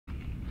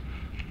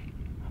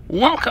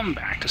Welcome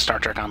back to Star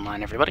Trek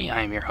Online, everybody.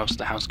 I am your host,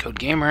 the Housecoat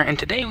Gamer, and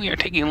today we are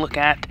taking a look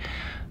at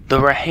the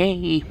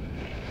Rahhae...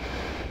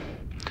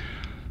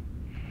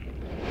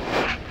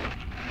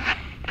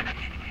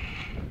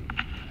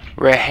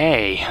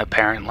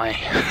 apparently.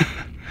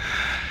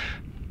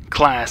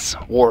 Class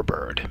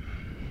Warbird.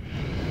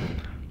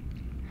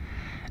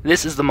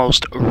 This is the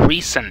most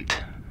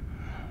recent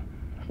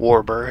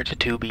Warbird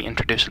to be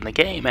introduced in the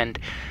game, and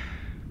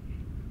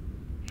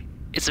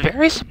it's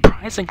very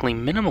surprisingly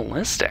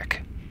minimalistic.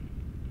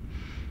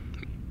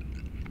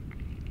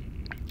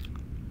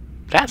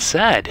 That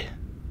said,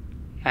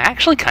 I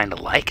actually kind of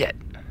like it.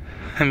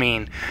 I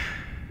mean,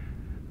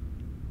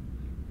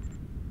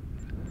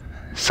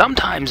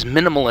 sometimes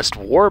minimalist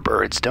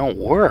warbirds don't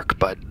work,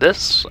 but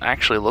this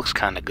actually looks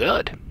kind of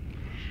good.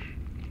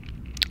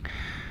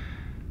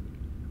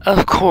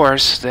 Of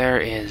course, there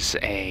is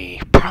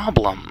a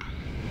problem.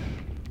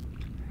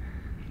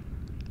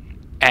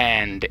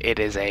 And it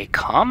is a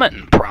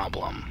common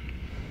problem.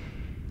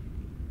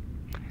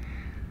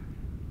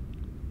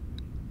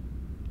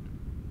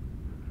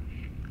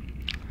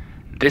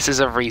 This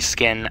is a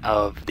reskin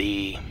of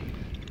the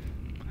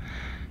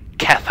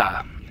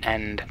Ketha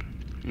and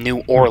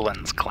New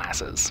Orleans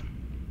classes,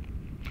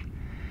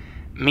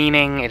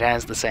 meaning it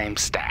has the same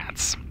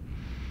stats.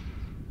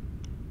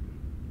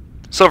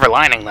 Silver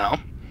lining, though,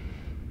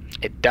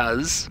 it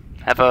does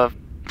have a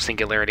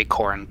singularity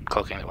core and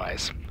cloaking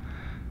device.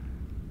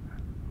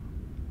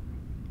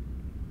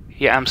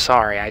 Yeah, I'm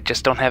sorry, I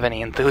just don't have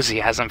any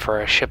enthusiasm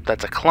for a ship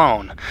that's a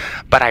clone,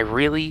 but I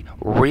really,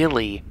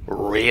 really,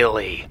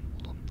 really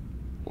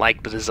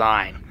like the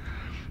design.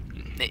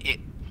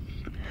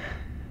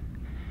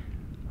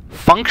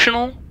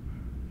 Functional,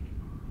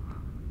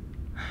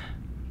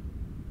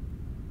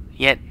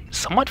 yet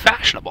somewhat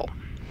fashionable.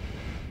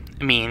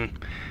 I mean,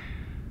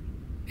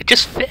 it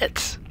just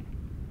fits.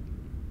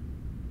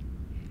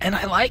 And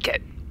I like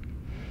it.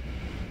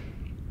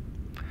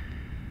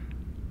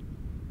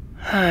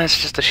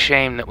 It's just a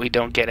shame that we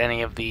don't get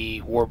any of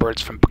the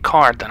Warbirds from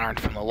Picard that aren't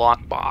from the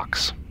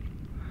lockbox.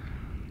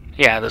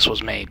 Yeah, this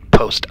was made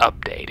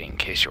post-update, in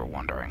case you were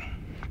wondering.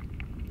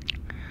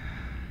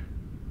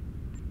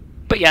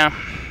 But yeah,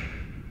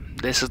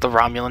 this is the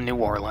Romulan New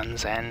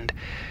Orleans, and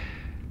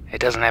it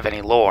doesn't have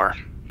any lore,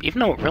 even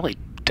though it really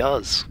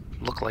does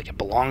look like it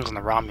belongs in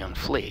the Romulan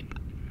fleet.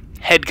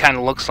 Head kind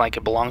of looks like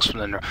it comes from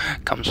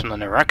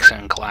the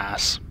Recon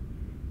class,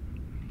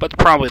 but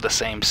probably the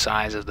same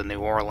size as the New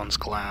Orleans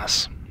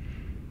class.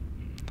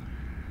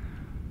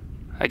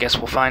 I guess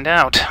we'll find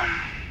out.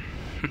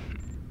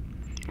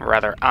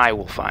 Rather, I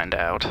will find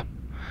out,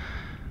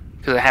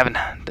 because I haven't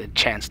had the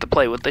chance to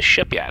play with this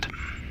ship yet.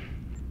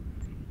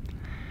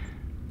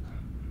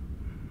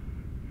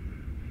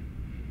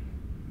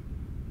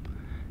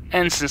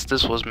 And since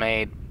this was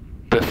made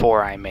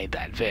before I made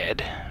that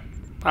vid,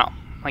 well,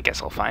 I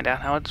guess I'll find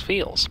out how it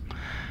feels.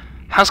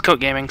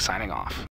 Housecoat Gaming signing off.